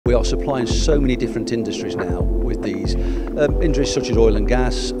We are supplying so many different industries now with these. Industries such as oil and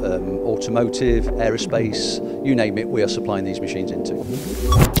gas, automotive, aerospace, you name it, we are supplying these machines into.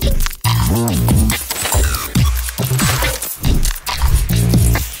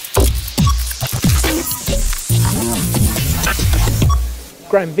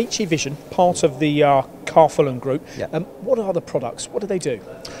 Graham, VICIVISION, part of the Carfullen Group. Yeah. What are the products? What do they do?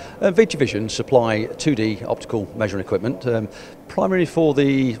 VICIVISION supply 2D optical measuring equipment, primarily for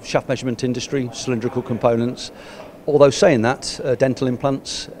the shaft measurement industry, cylindrical components. Although saying that, dental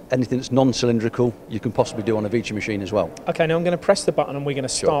implants, anything that's non-cylindrical, you can possibly do on a Vici machine as well. Okay, now I'm going to press the button and we're going to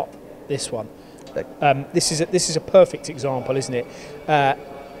start this one. This is a perfect example, isn't it?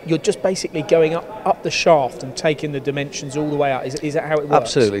 You're just basically going up the shaft and taking the dimensions all the way out. Is that how it works?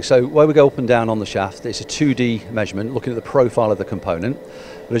 Absolutely. So where we go up and down on the shaft, it's a 2D measurement, looking at the profile of the component.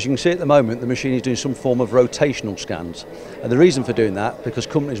 But as you can see at the moment, the machine is doing some form of rotational scans. And the reason for doing that, because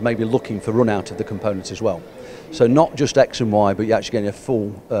companies may be looking for run out of the components as well. So not just X and Y, but you're actually getting a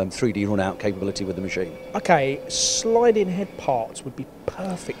full 3D run out capability with the machine. Okay, sliding head parts would be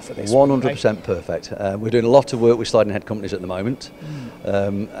perfect for this. 100% perfect. We're doing a lot of work with sliding head companies at the moment.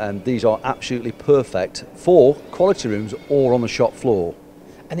 And these are absolutely perfect for quality rooms or on the shop floor.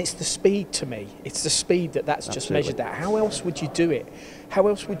 And it's the speed to me. It's the speed that's just Absolutely. measured that. How else would you do it? How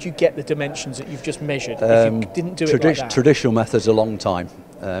else would you get the dimensions that you've just measured if you didn't do it like that? Traditional methods a long time.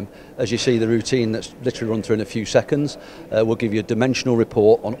 As you see, the routine that's literally run through in a few seconds will give you a dimensional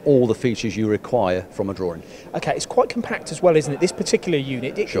report on all the features you require from a drawing. Okay, it's quite compact as well, isn't it? This particular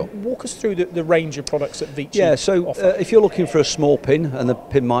unit. Sure. Walk us through the range of products that Vici offer. If you're looking for a small pin, and the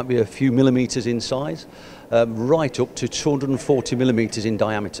pin might be a few millimetres in size, right up to 240 millimetres in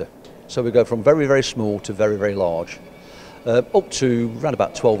diameter. So we go from very, very small to very, very large. Up to around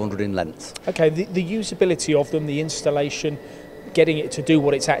about 1200 in length. Okay, the usability of them, the installation, getting it to do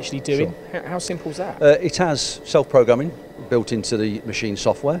what it's actually doing, Sure. how simple is that? It has self-programming built into the machine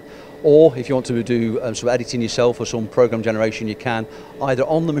software, or if you want to do some editing yourself or some program generation, you can either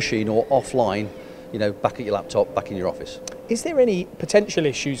on the machine or offline, back at your laptop, back in your office. Is there any potential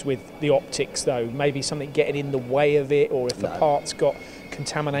issues with the optics though? Maybe something getting in the way of it, or if the part's got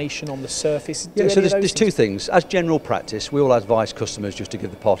contamination on the surface? Yeah, so there's two things. As general practice, we all advise customers just to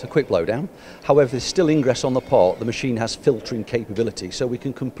give the part a quick blowdown. However, if there's still ingress on the part, the machine has filtering capability, so we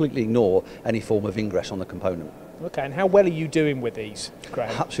can completely ignore any form of ingress on the component. Okay, and how well are you doing with these, Graham?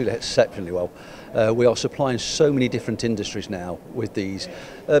 Absolutely exceptionally well. We are supplying so many different industries now with these.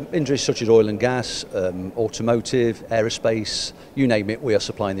 Industries such as oil and gas, automotive, aerospace, you name it, we are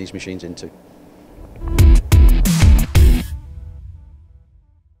supplying these machines into.